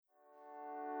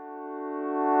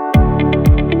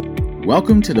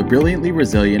Welcome to the Brilliantly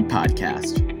Resilient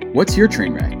podcast. What's your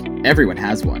train wreck? Everyone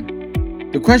has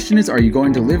one. The question is, are you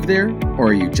going to live there or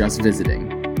are you just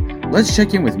visiting? Let's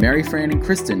check in with Mary Fran and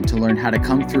Kristen to learn how to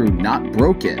come through not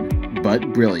broken,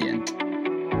 but brilliant.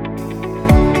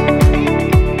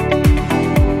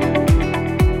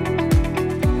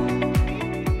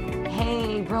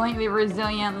 Brilliantly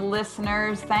Resilient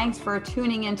listeners, thanks for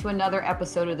tuning into another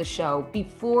episode of the show.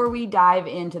 Before we dive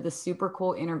into the super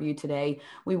cool interview today,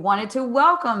 we wanted to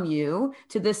welcome you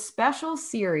to this special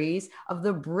series of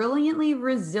the Brilliantly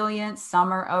Resilient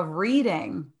Summer of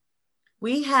Reading.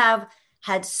 We have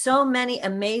had so many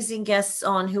amazing guests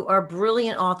on who are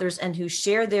brilliant authors and who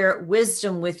share their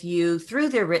wisdom with you through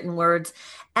their written words.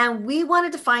 And we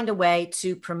wanted to find a way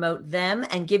to promote them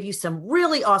and give you some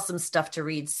really awesome stuff to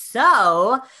read.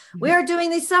 So we are doing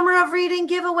the Summer of Reading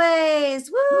giveaways.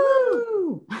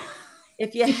 Woo!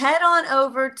 If you head on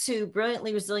over to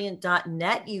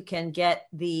brilliantlyresilient.net, you can get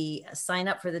the sign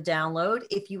up for the download.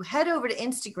 If you head over to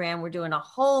Instagram, we're doing a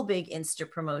whole big Insta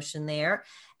promotion there.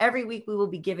 Every week we will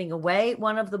be giving away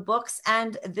one of the books.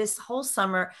 And this whole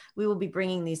summer, we will be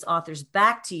bringing these authors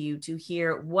back to you to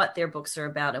hear what their books are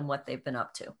about and what they've been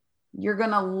up to. You're going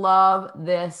to love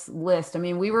this list. I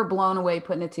mean, we were blown away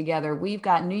putting it together. We've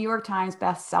got New York Times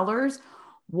bestsellers,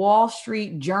 Wall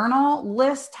Street Journal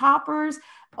list toppers,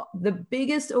 the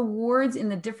biggest awards in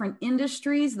the different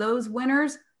industries, those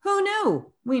winners. Who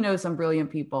knew? We know some brilliant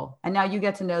people. And now you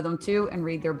get to know them too and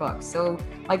read their books. So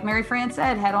like Mary Fran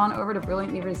said, head on over to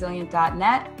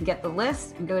brilliantlyresilient.net, get the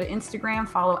list, and go to Instagram,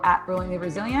 follow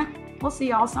 @brilliantlyresilient. We'll see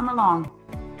you all summer long.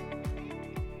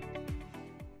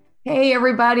 Hey,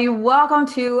 everybody. Welcome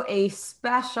to a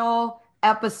special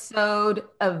episode,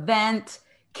 event,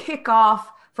 kickoff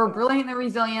for Brilliantly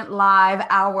Resilient Live.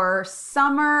 Our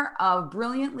Summer of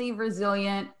Brilliantly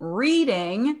Resilient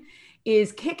Reading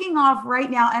is kicking off right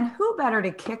now. And who better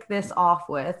to kick this off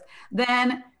with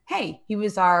than, hey, he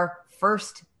was our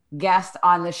first guest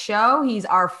on the show. He's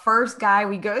our first guy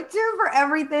we go to for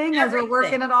everything as we're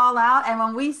working it all out. And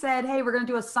when we said, hey, we're going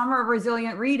to do a Summer of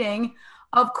Resilient Reading,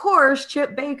 of course,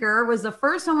 Chip Baker was the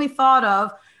first one we thought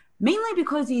of, mainly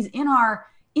because he's in our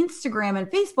Instagram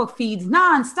and Facebook feeds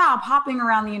nonstop, hopping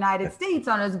around the United States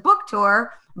on his book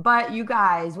tour. But you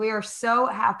guys, we are so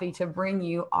happy to bring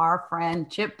you our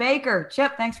friend Chip Baker.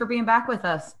 Chip, thanks for being back with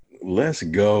us. Let's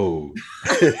go.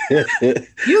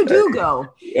 You do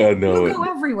go. I know. You go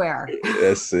everywhere.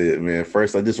 That's it, man.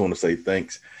 First, I just want to say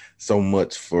thanks so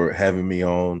much for having me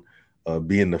on.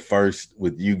 Being the first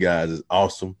with you guys is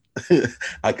awesome.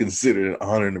 I consider it an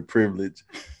honor and a privilege.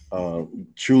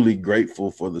 Truly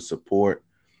grateful for the support.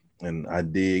 And I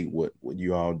dig what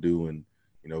you all do, and,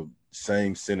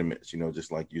 same sentiments,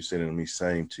 just like you're sending me,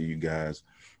 same to you guys.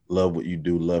 Love what you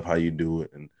do, love how you do it,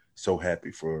 and so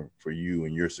happy for you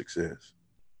and your success.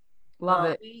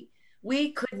 Love it.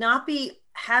 We could not be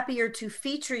happier to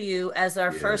feature you as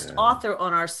our first author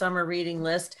on our summer reading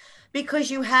list,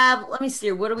 because you have, let me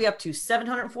see, what are we up to?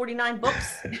 749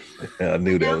 books? I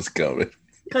knew that was coming.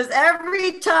 Because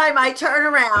every time I turn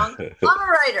around, I'm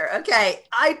a writer. Okay.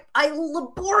 I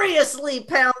laboriously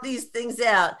pound these things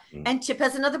out. And Chip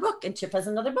has another book, and Chip has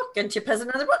another book, and Chip has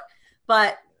another book.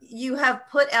 But you have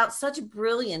put out such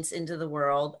brilliance into the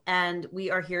world, and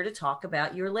we are here to talk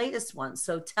about your latest one.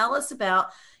 So tell us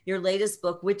about your latest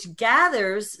book, which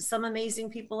gathers some amazing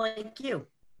people like you.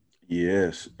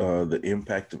 Yes. The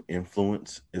Impact of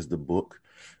Influence is the book.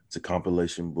 It's a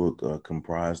compilation book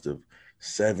comprised of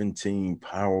 17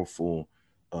 powerful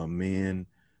men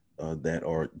that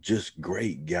are just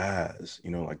great guys,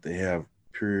 like they have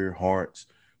pure hearts,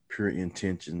 pure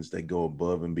intentions. They go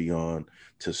above and beyond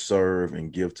to serve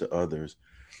and give to others,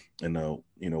 and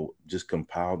just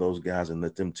compile those guys and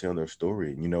let them tell their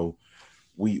story.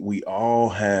 We all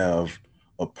have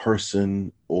a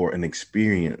person or an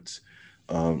experience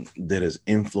that has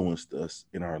influenced us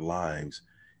in our lives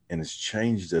and has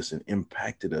changed us and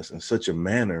impacted us in such a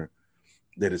manner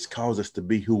that it's caused us to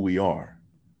be who we are,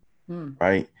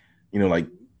 right?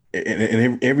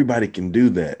 And everybody can do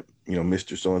that.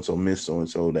 Mr. So-and-so, Miss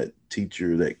So-and-so, that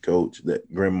teacher, that coach,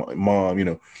 that grandma,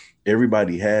 mom,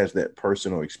 everybody has that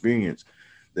personal experience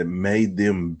that made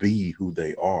them be who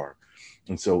they are.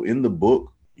 And so in the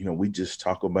book, we just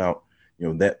talk about,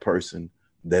 that person,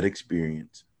 that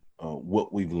experience,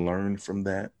 what we've learned from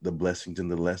that, the blessings and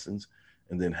the lessons,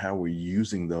 and then how we're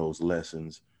using those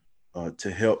lessons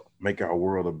to help make our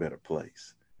world a better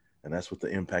place. And that's what the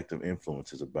Impact of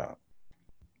Influence is about.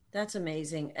 That's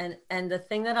amazing. And the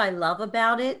thing that I love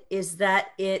about it is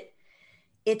that it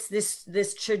it's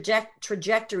this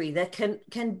trajectory that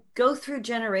can go through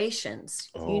generations.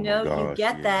 Oh You my know, you gosh,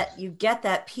 get yes.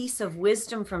 that piece of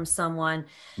wisdom from someone,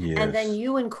 and then Yes.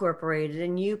 you incorporate it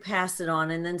and you pass it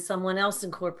on, and then someone else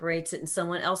incorporates it and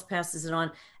someone else passes it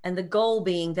on, and the goal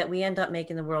being that we end up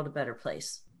making the world a better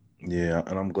place. Yeah,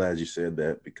 and I'm glad you said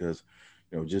that because,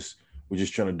 just we're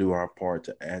just trying to do our part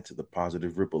to add to the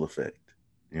positive ripple effect,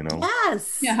 you know?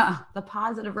 Yes. Yeah, the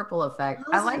positive ripple effect.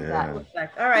 I like Positive that. Yeah. ripple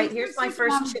effect. All right, here's my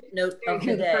first chip note There of you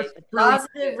go, the the day. first The brilliant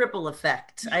positive ripple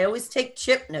effect. I always take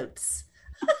chip notes.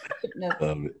 tip.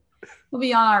 Love it. Will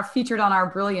be featured on our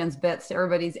brilliance bits to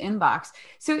everybody's inbox.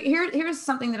 So here's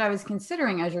something that I was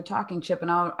considering as you're talking, Chip, and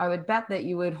I would bet that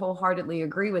you would wholeheartedly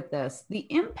agree with this. The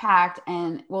impact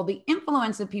the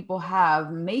influence that people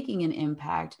have making an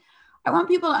impact. I want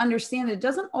people to understand that it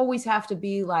doesn't always have to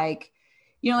be like,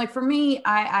 like for me,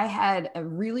 I had a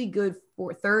really good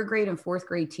third grade and fourth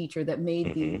grade teacher that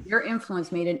made their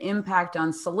influence made an impact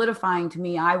on solidifying to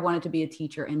me I wanted to be a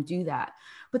teacher and do that.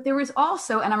 But there was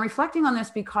also, and I'm reflecting on this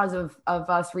because of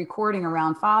us recording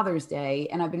around Father's Day,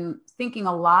 and I've been thinking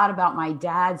a lot about my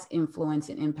dad's influence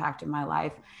and impact in my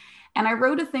life. And I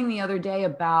wrote a thing the other day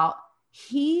about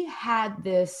he had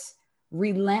this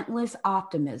relentless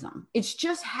optimism. It's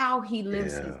just how he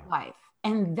lives his life.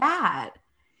 And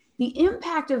the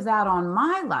impact of that on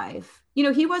my life, he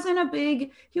was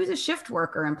a shift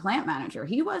worker and plant manager.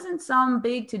 He wasn't some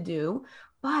big to do.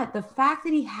 But the fact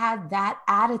that he had that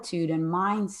attitude and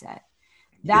mindset,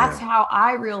 that's how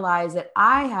I realized that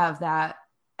I have that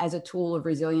as a tool of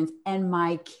resilience, and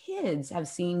my kids have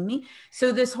seen me.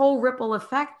 So this whole ripple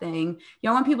effect thing, I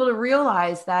want people to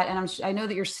realize that, and I know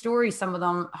that your stories, some of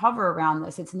them hover around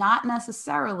this. It's not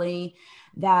necessarily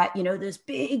that, this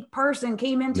big person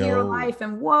came into your life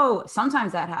and whoa,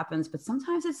 sometimes that happens, but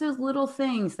sometimes it's those little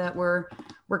things that we're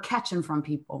catching from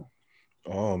people.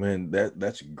 Oh man,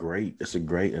 that's great. That's a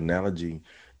great analogy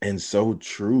and so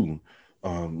true.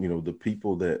 The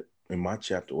people that in my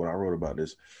chapter, what I wrote about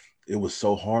this, it was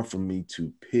so hard for me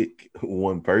to pick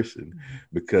one person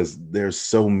because there's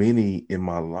so many in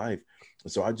my life.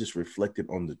 So I just reflected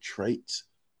on the traits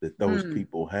that those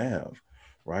people have,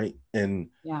 right? And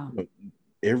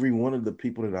every one of the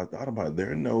people that I thought about,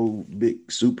 they're no big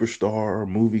superstar or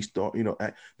movie star,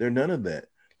 they're none of that.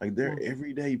 Like they're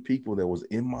everyday people that was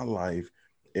in my life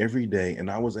every day. And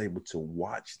I was able to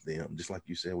watch them, just like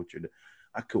you said,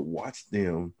 I could watch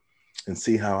them and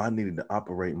see how I needed to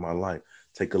operate in my life.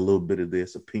 Take a little bit of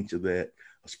this, a pinch of that,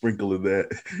 a sprinkle of that,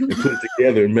 and put it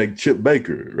together and make Chip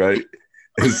Baker, right?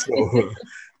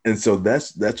 And so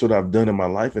that's what I've done in my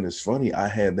life. And it's funny, I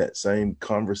had that same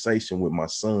conversation with my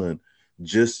son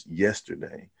just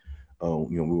yesterday.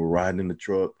 We were riding in the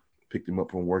truck, picked him up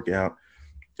from workout,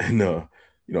 and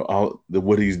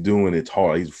what he's doing, it's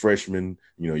hard. He's a freshman.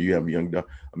 You have a young dog.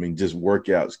 I mean, just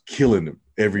workouts, killing him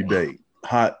every day.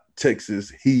 Hot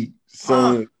Texas heat,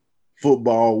 sun,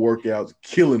 football workouts,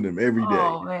 killing him every day.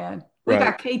 Oh man, we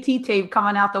got KT tape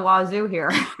coming out the wazoo here.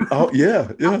 Oh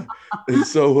yeah. And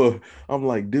so I'm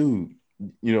like, dude,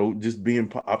 just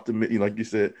being optimistic, like you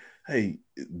said, hey,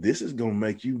 this is gonna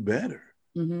make you better.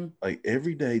 Like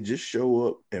every day, just show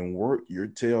up and work your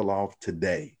tail off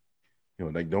today.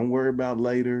 Like don't worry about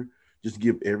later. Just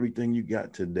give everything you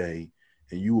got today,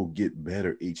 and you will get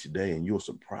better each day, and you'll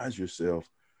surprise yourself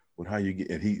with how you get.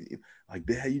 And he, like,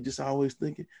 Dad, you just always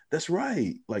thinking, that's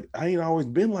right. Like I ain't always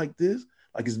been like this.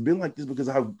 Like it's been like this because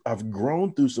I've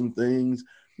grown through some things,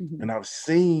 and I've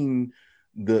seen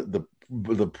the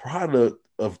product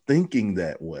of thinking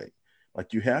that way.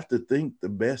 Like you have to think the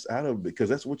best out of it because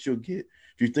that's what you'll get.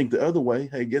 If you think the other way,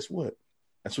 hey, guess what?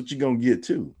 That's what you're gonna get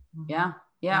too. Yeah.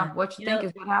 What you think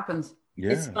is what happens.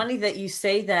 Yeah. It's funny that you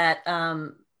say that.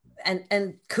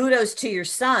 And kudos to your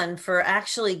son for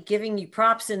actually giving you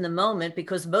props in the moment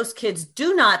because most kids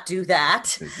do not do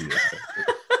that.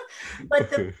 But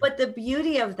the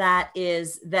beauty of that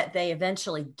is that they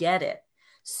eventually get it.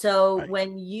 So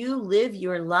when you live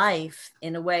your life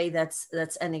in a way that's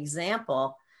an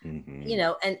example,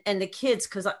 and the kids,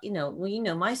 because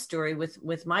my story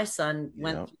with my son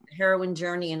went through the heroin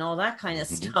journey and all that kind of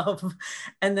stuff.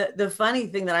 And the funny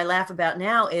thing that I laugh about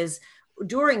now is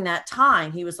during that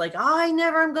time, he was like, I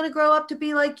never am going to grow up to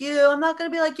be like you. I'm not going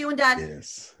to be like you and Dad.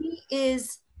 Yes. He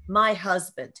is my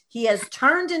husband. He has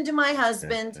turned into my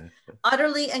husband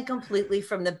utterly and completely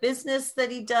from the business that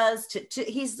he does to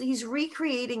he's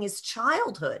recreating his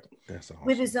childhood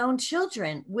with his own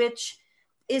children, which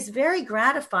is very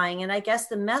gratifying. And I guess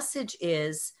the message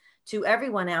is to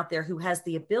everyone out there who has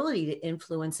the ability to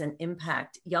influence and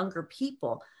impact younger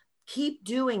people, keep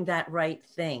doing that right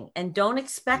thing and don't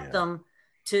expect them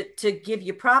to give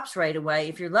you props right away.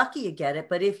 If you're lucky, you get it.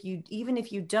 But even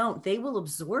if you don't, they will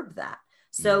absorb that.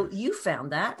 So you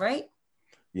found that, right?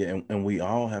 Yeah, and we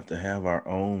all have to have our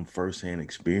own firsthand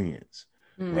experience,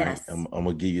 right? Yes. I'm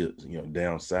gonna give you,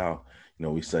 down south,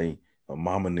 we say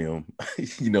mama and them,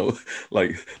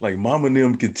 like mama and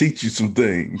them can teach you some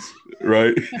things,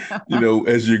 right?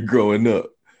 As you're growing up,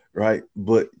 right?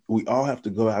 But we all have to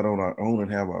go out on our own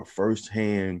and have our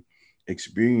firsthand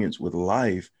experience with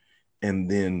life, and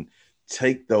then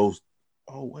take those.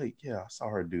 Oh wait, yeah, I saw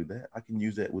her do that. I can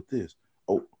use that with this.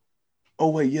 Oh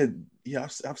wait, yeah,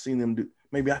 I've seen them do.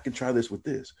 Maybe I can try this with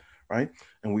this, right?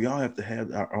 And we all have to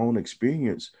have our own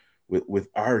experience with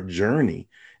our journey.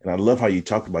 And I love how you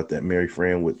talked about that, Mary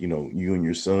Fran, with you and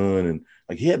your son, and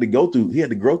like he had to grow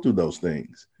through those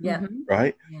things. Yeah.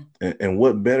 Right. Yeah. And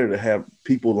what better to have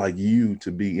people like you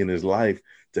to be in his life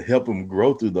to help him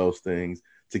grow through those things,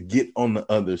 to get on the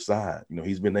other side.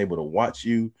 He's been able to watch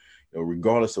you,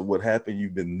 regardless of what happened,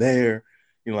 you've been there.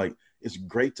 Like it's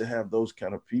great to have those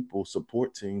kind of people,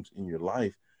 support teams in your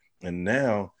life. And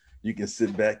now you can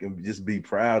sit back and just be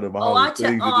proud of all the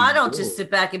things. I don't just sit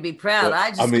back and be proud.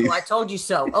 I I told you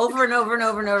so over and over and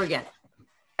over and over again.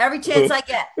 Every chance I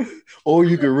get. Or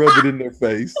you can rub it in their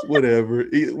face, whatever,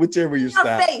 whichever your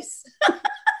style. Face.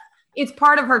 It's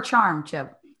part of her charm,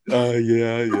 Chip.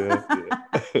 Yeah.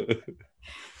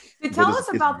 So tell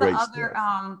us about the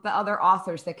other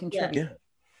authors that contribute. Yeah.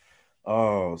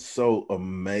 Oh, so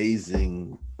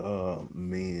amazing,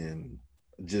 men.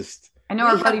 Just I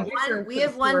know we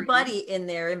have one buddy in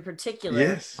there in particular.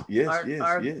 Yes.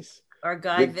 Our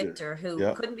guy Victor,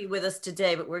 who couldn't be with us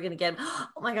today, but we're going to get him.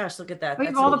 Oh my gosh, look at that! We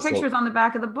have all the pictures on the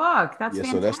back of the book. That's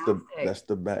fantastic. So that's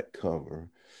the back cover,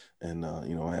 and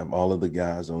I have all of the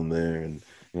guys on there, and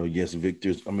yes,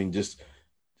 Victor's. I mean, just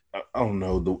I don't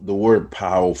know, the word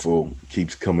powerful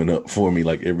keeps coming up for me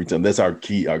like every time. That's our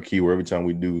keyword every time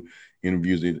we do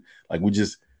interviews. Like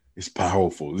it's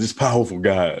powerful. Just powerful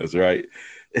guys, right?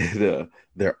 And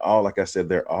they're all, like I said,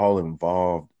 they're all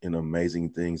involved in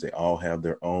amazing things. They all have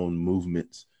their own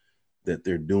movements that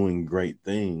they're doing great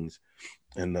things.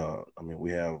 And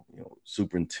we have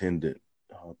superintendent,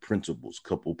 principals,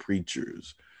 couple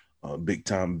preachers, big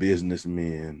time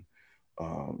businessmen,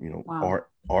 wow.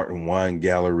 art and wine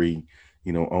gallery,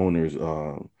 owners.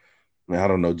 I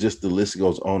don't know, just the list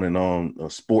goes on and on. A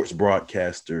sports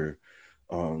broadcaster,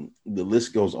 the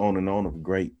list goes on and on of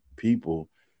great people.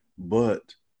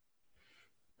 But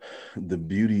the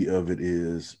beauty of it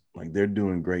is, like, they're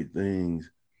doing great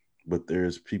things, but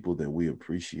there's people that we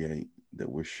appreciate, that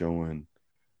we're showing,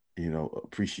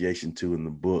 appreciation to in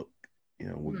the book.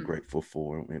 We're grateful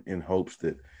for, in hopes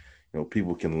that,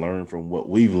 people can learn from what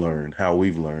we've learned, how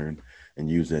we've learned, and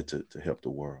use that to help the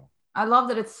world. I love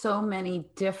that it's so many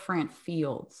different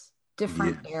fields,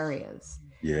 different areas.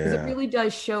 Yeah. Because it really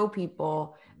does show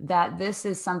people that this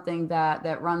is something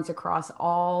that runs across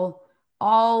all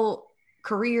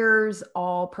careers,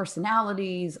 all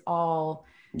personalities, all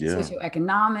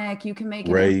socioeconomic. You can make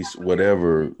race,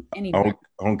 whatever. I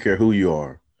don't care who you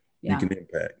are. Yeah. You can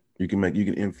impact. You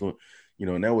can influence.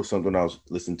 And that was something I was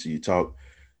listening to you talk.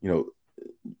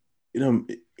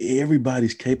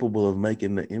 Everybody's capable of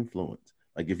making the influence.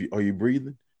 Like, are you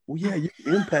breathing? Well, yeah, you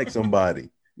can impact somebody.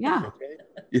 Yeah. Okay?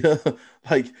 Yeah.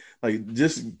 Like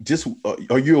just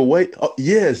are you awake? Oh,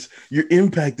 yes, you're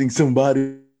impacting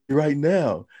somebody right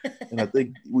now. And I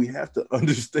think we have to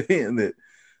understand that,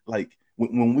 like,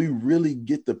 when we really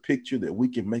get the picture that we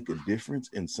can make a difference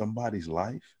in somebody's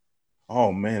life,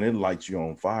 oh man, it lights you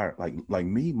on fire. Like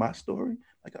me, my story,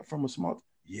 like, I'm from a small,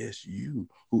 yes,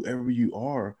 whoever you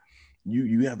are,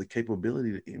 you have the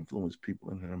capability to influence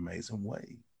people in an amazing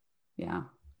way. Yeah.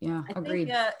 Yeah. I think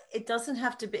it doesn't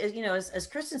have to be, as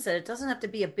Kristen said, it doesn't have to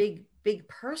be a big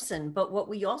person, but what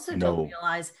we also don't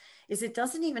realize is it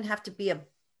doesn't even have to be a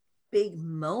big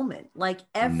moment. Like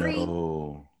every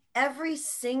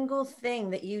single thing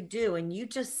that you do, and you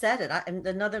just said it. And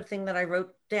another thing that I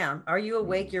wrote down: are you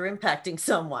awake? You're impacting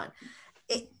someone.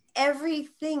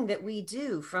 Everything that we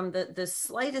do, from the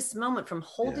slightest moment, from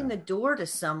holding the door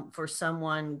for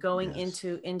someone going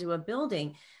into a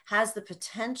building, has the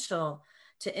potential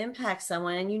to impact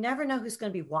someone, and you never know who's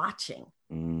going to be watching.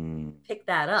 Pick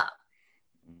that up.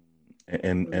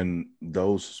 And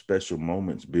those special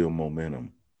moments build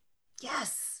momentum.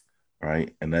 Yes.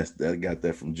 Right. And I got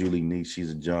that from Julie Neese. She's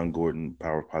a John Gordon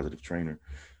Power Positive trainer.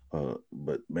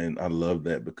 But man, I love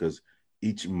that, because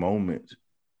each moment,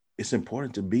 it's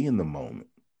important to be in the moment.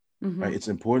 Right. It's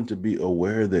important to be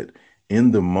aware that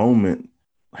in the moment,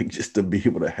 like, just to be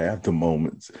able to have the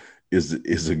moments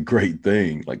is a great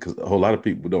thing. Like, because a whole lot of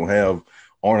people don't have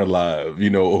aren't alive,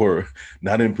 or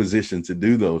not in position to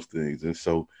do those things. And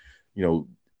so,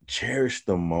 cherish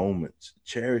the moments,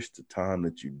 cherish the time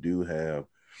that you do have,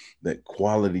 that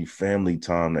quality family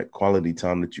time, that quality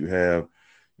time that you have,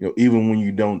 even when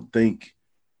you don't think,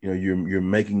 you're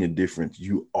making a difference,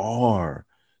 you are.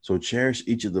 So cherish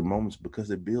each of the moments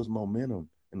because it builds momentum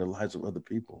in the lives of other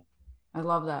people. I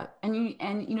love that. And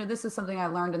this is something I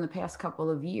learned in the past couple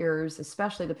of years,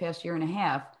 especially the past year and a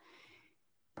half.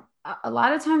 A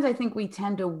lot of times I think we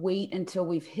tend to wait until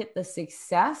we've hit the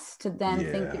success to then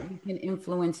think that we can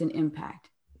influence and impact.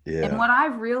 Yeah. And what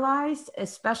I've realized,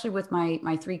 especially with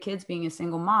my three kids being a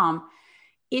single mom,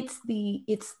 it's the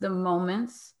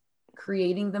moments,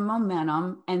 creating the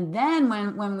momentum. And then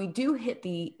when we do hit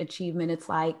the achievement, it's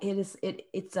like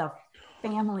it's a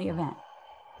family event.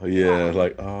 Yeah,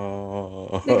 like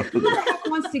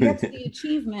wants to get to the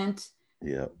achievement.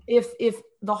 Yeah. If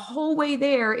the whole way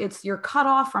there, you're cut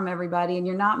off from everybody and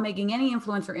you're not making any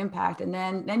influence or impact, and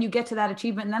then you get to that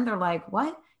achievement, and then they're like,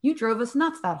 "What? You drove us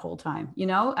nuts that whole time,"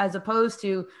 as opposed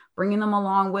to bringing them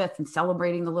along with and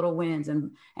celebrating the little wins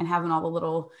and having all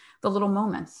the little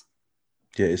moments.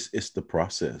 Yeah, it's the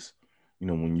process.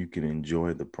 When you can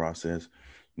enjoy the process,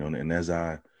 and as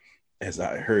I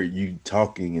heard you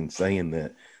talking and saying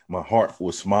that, my heart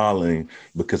was smiling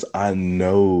because I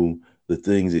know the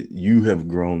things that you have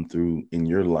grown through in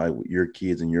your life with your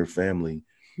kids and your family,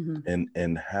 mm-hmm.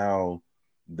 and how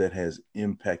that has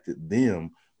impacted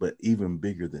them. But even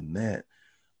bigger than that,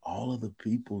 all of the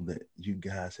people that you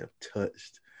guys have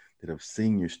touched, that have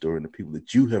seen your story, and the people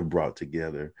that you have brought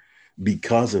together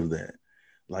because of that.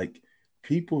 Like,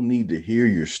 people need to hear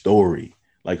your story.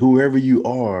 Like, whoever you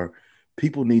are,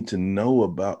 people need to know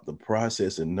about the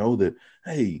process and know that,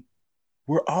 hey,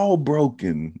 we're all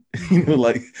broken,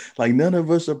 like none of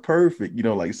us are perfect.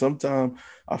 Like sometimes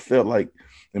I felt like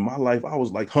in my life, I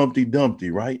was like Humpty Dumpty,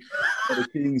 right? All the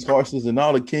king's horses and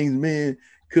all the king's men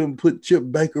couldn't put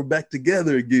Chip Baker back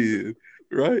together again,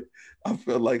 right? I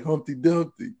felt like Humpty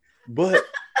Dumpty, but,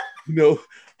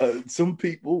 some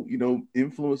people,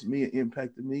 influenced me and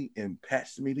impacted me and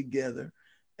patched me together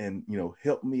and,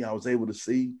 helped me. I was able to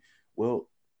see, well,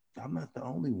 I'm not the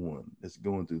only one that's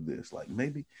going through this. Like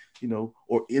maybe,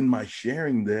 or in my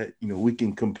sharing that, we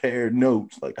can compare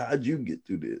notes. Like, how'd you get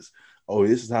through this? Oh,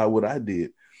 this is what I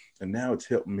did. And now it's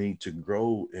helped me to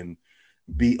grow and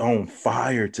be on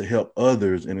fire to help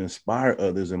others and inspire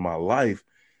others in my life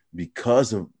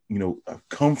because of, I've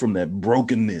come from that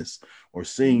brokenness or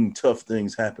seeing tough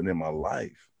things happen in my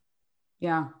life.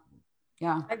 Yeah.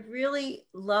 Yeah. I really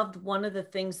loved one of the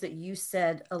things that you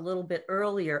said a little bit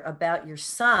earlier about your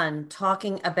son,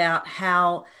 talking about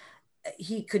how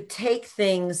he could take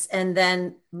things and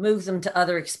then move them to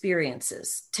other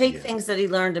experiences, things that he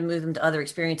learned and move them to other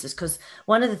experiences. Because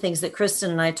one of the things that Kristen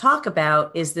and I talk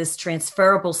about is this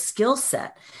transferable skill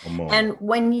set. And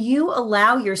when you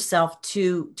allow yourself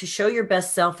to show your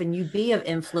best self and you be of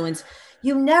influence,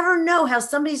 you never know how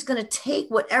somebody's going to take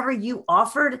whatever you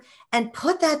offered and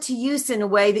put that to use in a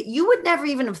way that you would never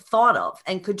even have thought of,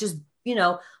 and could just,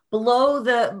 blow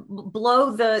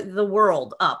the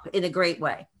world up in a great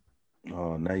way.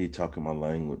 Oh, now you're talking my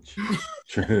language.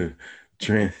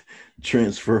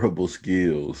 Transferable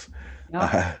skills.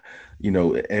 Yep.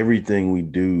 Everything we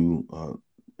do,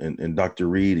 and Dr.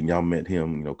 Reed, and y'all met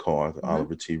him, Carl mm-hmm.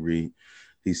 Oliver T. Reed,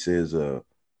 he says,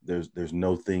 there's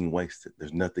no thing wasted.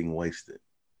 There's nothing wasted.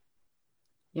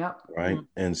 Yep. Right. Mm-hmm.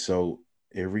 And so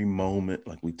every moment,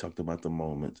 like we talked about the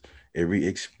moments, every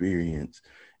experience,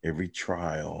 every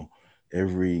trial,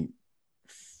 every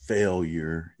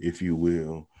failure, if you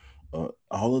will,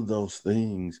 all of those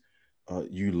things,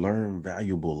 you learn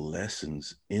valuable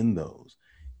lessons in those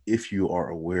if you are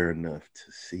aware enough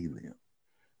to see them.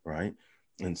 Right.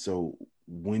 And so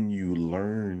when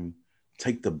you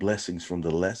take the blessings from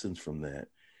the lessons from that,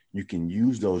 you can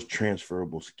use those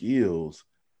transferable skills,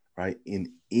 right,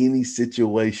 in any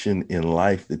situation in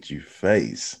life that you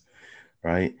face,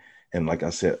 right? And like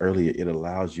I said earlier, it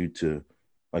allows you to,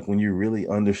 like, when you really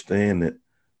understand that,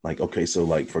 like, okay, so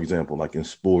like, for example, like in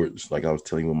sports, like I was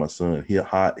telling you with my son, he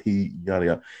yada,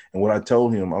 yada. And what I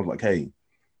told him, I was like, hey,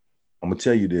 I'm going to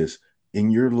tell you this. In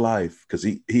your life, because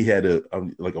he had a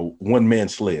one-man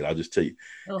sled, I'll just tell you.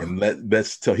 Oh. And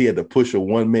he had to push a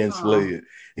one-man sled.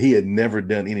 He had never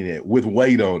done any of that with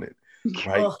weight on it,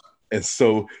 right? Oh. And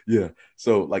so,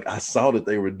 so like I saw that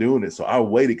they were doing it. So I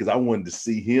waited because I wanted to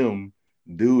see him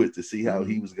do it, to see how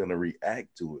he was going to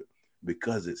react to it,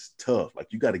 because it's tough. Like,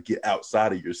 you got to get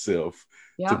outside of yourself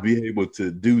to be able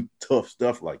to do tough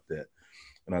stuff like that.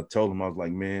 And I told him, I was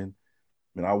like, man,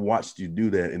 I watched you do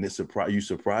that, and you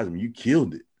surprised me. You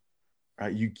killed it,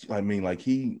 right?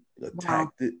 He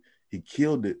attacked it. He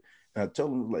killed it. And I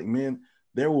told him, like, man,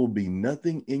 there will be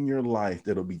nothing in your life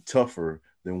that'll be tougher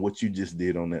than what you just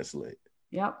did on that sled.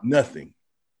 Yep. Nothing.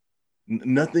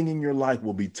 Nothing in your life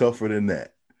will be tougher than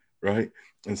that, right?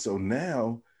 And so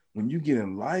now, when you get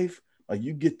in life, like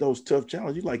you get those tough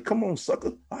challenges, you're like, come on,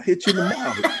 sucker, I'll hit you in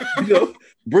the mouth.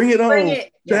 Bring it on.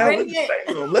 Challenge.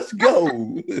 Bam, let's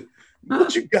go.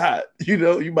 What you got?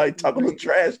 You might talk a little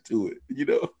trash to it,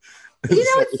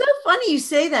 It's so funny you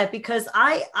say that, because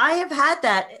I have had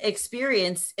that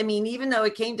experience. I mean, even though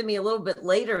it came to me a little bit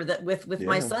later, that with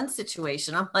my son's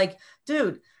situation, I'm like,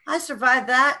 dude, I survived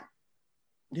that.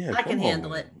 Yeah, I can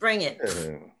handle it. Bring it.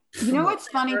 Yeah. What's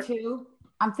funny too?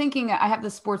 I'm thinking, I have the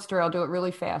sports story. I'll do it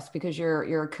really fast because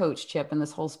you're a coach, Chip, in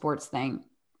this whole sports thing.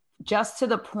 Just to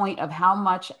the point of how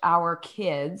much our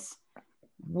kids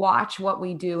watch what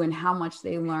we do and how much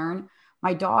they learn.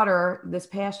 My daughter this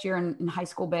past year in high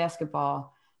school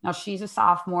basketball, now she's a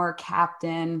sophomore,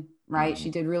 captain, right? Mm-hmm. She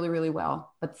did really, really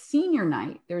well. But senior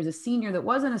night, there was a senior that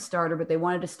wasn't a starter, but they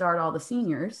wanted to start all the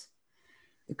seniors.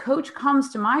 The coach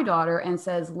comes to my daughter and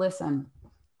says, listen,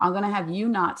 I'm going to have you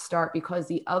not start because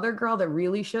the other girl that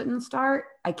really shouldn't start,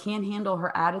 I can't handle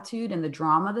her attitude and the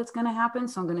drama that's going to happen.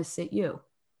 So I'm going to sit you.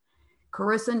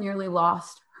 Carissa nearly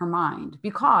lost her mind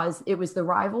because it was the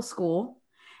rival school.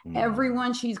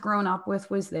 Everyone she's grown up with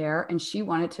was there, and she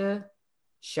wanted to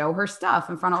show her stuff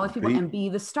in front of all the people and be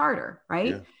the starter, right?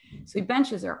 Yeah. So he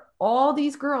benches her. All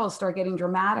these girls start getting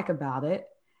dramatic about it.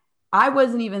 I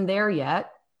wasn't even there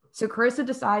yet. So Carissa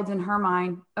decides in her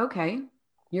mind, okay,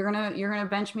 you're gonna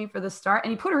bench me for the start.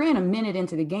 And he put her in a minute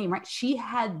into the game, right? She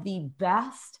had the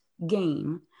best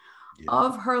game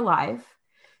of her life.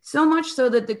 So much so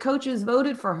that the coaches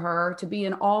voted for her to be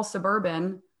an all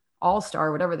suburban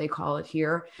all-star, whatever they call it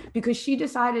here, because she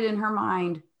decided in her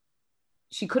mind,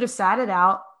 she could have sat it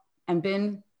out and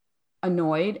been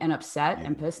annoyed and upset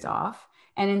and pissed off.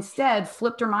 And instead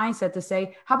flipped her mindset to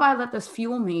say, how about I let this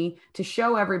fuel me to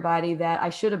show everybody that I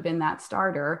should have been that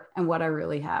starter and what I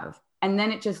really have. And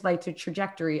then it just like the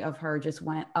trajectory of her just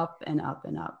went up and up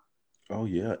and up. Oh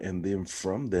yeah. And then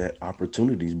from that,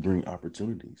 opportunities bring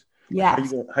opportunities. Yeah.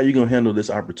 How you gonna handle this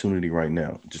opportunity right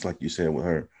now? Just like you said with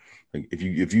her. Like if you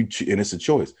and it's a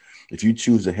choice. If you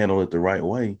choose to handle it the right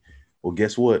way, well,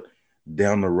 guess what?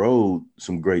 Down the road,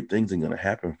 some great things are going to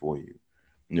happen for you.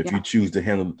 And if you choose to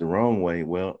handle it the wrong way,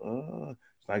 well,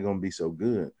 it's not going to be so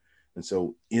good. And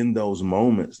so in those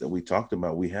moments that we talked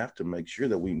about, we have to make sure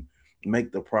that we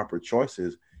make the proper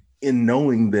choices in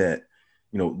knowing that,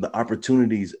 the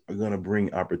opportunities are going to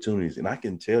bring opportunities. And I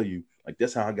can tell you, like,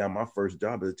 that's how I got my first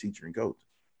job as a teacher and coach.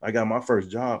 I got my first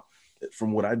job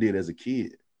from what I did as a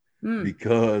kid.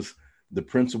 Because the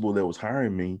principal that was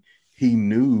hiring me, he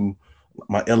knew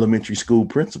my elementary school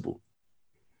principal,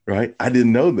 right? I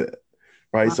didn't know that,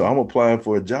 right? Wow. So I'm applying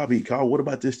for a job. He called, what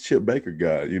about this Chip Baker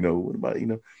guy? What about,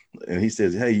 and he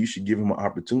says, hey, you should give him an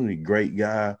opportunity. Great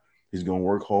guy. He's going to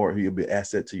work hard. He'll be an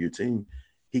asset to your team.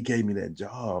 He gave me that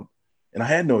job and I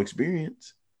had no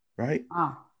experience, right?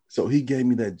 Wow. So he gave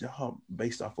me that job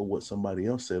based off of what somebody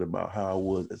else said about how I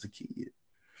was as a kid.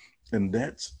 And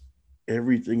that's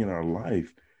everything in our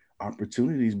life.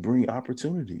 Opportunities bring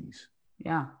opportunities.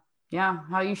 Yeah.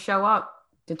 How you show up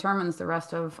determines the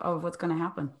rest of what's going to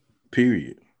happen.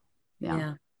 Period.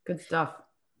 Yeah. Good stuff.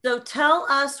 So tell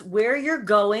us where you're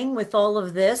going with all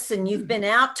of this. And you've been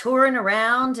out touring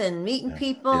around and meeting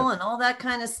people and all that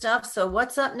kind of stuff. So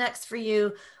what's up next for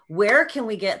you? Where can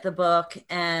we get the book?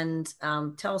 And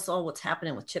tell us all what's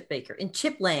happening with Chip Baker in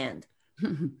Chipland.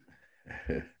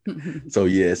 So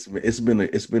yes, it's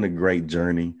been a great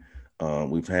journey.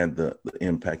 We've had the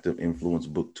Impact of Influence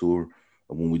book tour.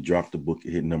 When we dropped the book,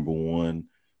 it hit number one.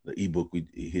 The ebook, it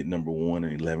hit number one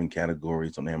in 11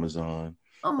 categories on Amazon.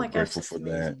 Oh my gosh, grateful for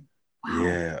that. Wow.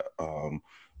 Yeah,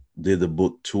 did the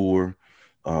book tour.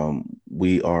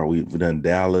 We've done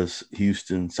Dallas,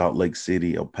 Houston, Salt Lake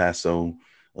City, El Paso,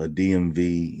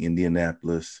 DMV,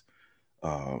 Indianapolis,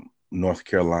 North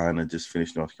Carolina. Just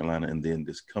finished North Carolina, and then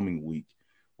this coming week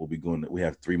we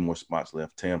have 3 more spots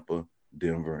left: Tampa,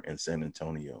 Denver, and San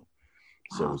Antonio.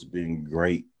 Wow. So it's been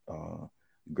great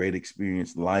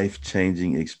experience,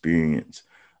 life-changing experience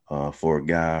for a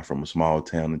guy from a small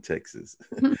town in Texas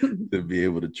to be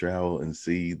able to travel and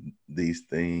see these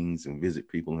things and visit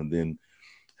people, and then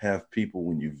have people,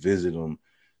 when you visit them,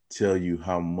 tell you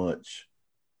how much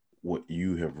what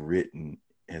you have written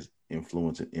has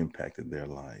influenced and impacted their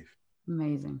life.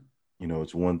 Amazing.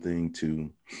 It's one thing to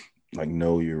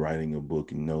know you're writing a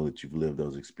book and know that you've lived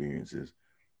those experiences,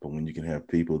 but when you can have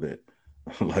people that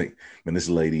this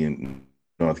lady in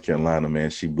North Carolina, man,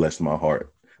 she blessed my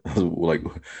heart. like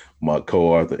my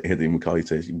co-author Anthony McCauley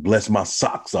says, "Bless my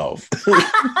socks off."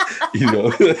 You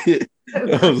know,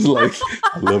 I was like,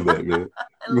 I love that, man.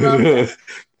 I love that.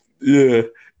 Yeah,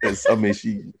 and I mean,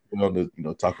 she went on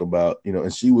to talk about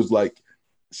and she was like,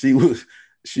 she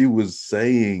was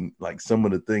saying like some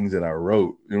of the things that I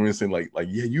wrote. You know what I'm saying? Like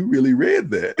yeah, you really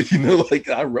read that. Like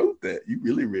I wrote that. You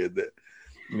really read that.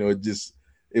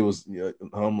 It was a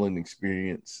humbling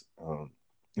experience.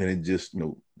 And it just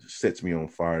sets me on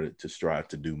fire to strive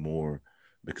to do more,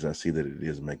 because I see that it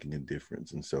is making a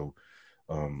difference. And so,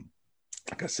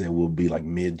 like I said, we'll be like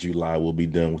mid-July, we'll be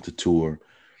done with the tour,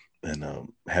 and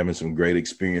having some great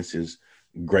experiences.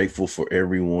 Grateful for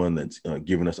everyone that's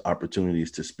given us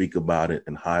opportunities to speak about it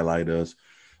and highlight us.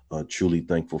 Truly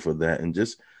thankful for that, and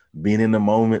just being in the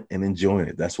moment and enjoying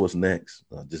it. That's what's next.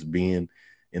 Just being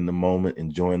in the moment,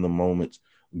 enjoying the moments,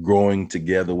 growing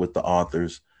together with the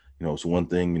authors. It's one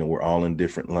thing, we're all in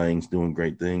different lanes doing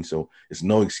great things. So it's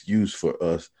no excuse for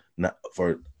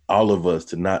all of us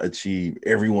to not achieve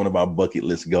every one of our bucket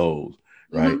list goals,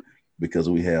 right? Mm-hmm. Because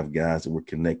we have guys that we're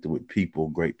connected with,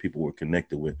 great people we're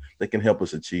connected with, that can help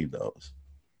us achieve those.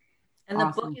 And the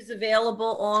book is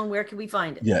available on, where can we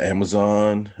find it? Yeah,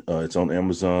 Amazon. It's on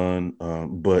Amazon,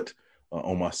 but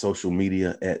on my social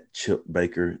media at Chip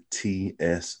Baker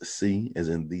TSC, as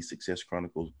in The Success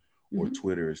Chronicles. Or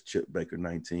Twitter is Chip Baker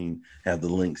 19. Have the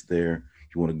links there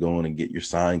if you want to go on and get your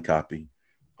signed copy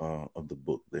of the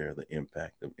book there, The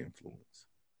Impact of Influence.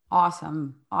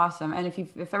 Awesome. And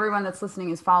if everyone that's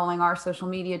listening is following our social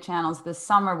media channels this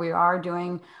summer, we are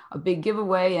doing a big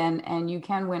giveaway, and you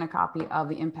can win a copy of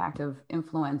The Impact of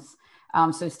Influence.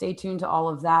 So stay tuned to all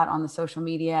of that on the social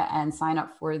media, and sign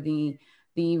up for the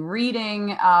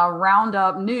reading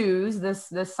roundup news this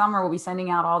summer. We'll be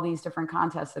sending out all these different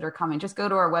contests that are coming. Just go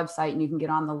to our website and you can get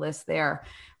on the list there.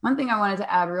 One thing I wanted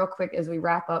to add real quick as we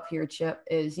wrap up here, Chip,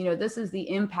 is, this is the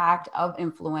impact of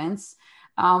influence.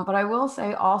 But I will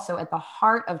say also, at the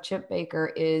heart of Chip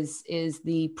Baker is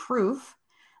the proof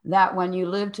that when you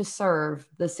live to serve,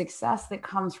 the success that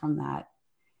comes from that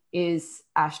is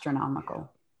astronomical.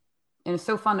 And it's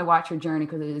so fun to watch your journey,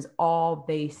 because it is all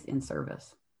based in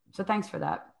service. So thanks for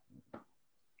that.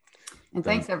 And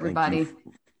thanks, everybody.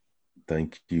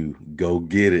 Thank you. Go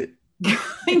get it.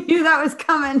 I knew that was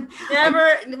coming.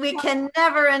 We can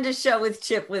never end a show with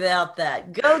Chip without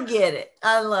that. Go get it.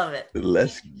 I love it.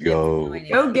 Let's go.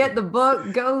 Go get the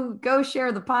book. Go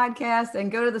share the podcast,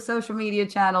 and go to the social media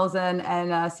channels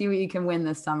and see what you can win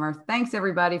this summer. Thanks,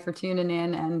 everybody, for tuning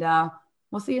in, and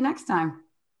we'll see you next time.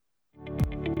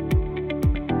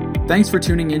 Thanks for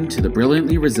tuning in to the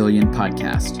Brilliantly Resilient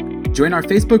podcast. Join our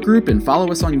Facebook group and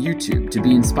follow us on YouTube to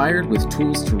be inspired with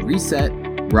tools to reset,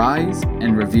 rise,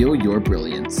 and reveal your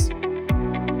brilliance.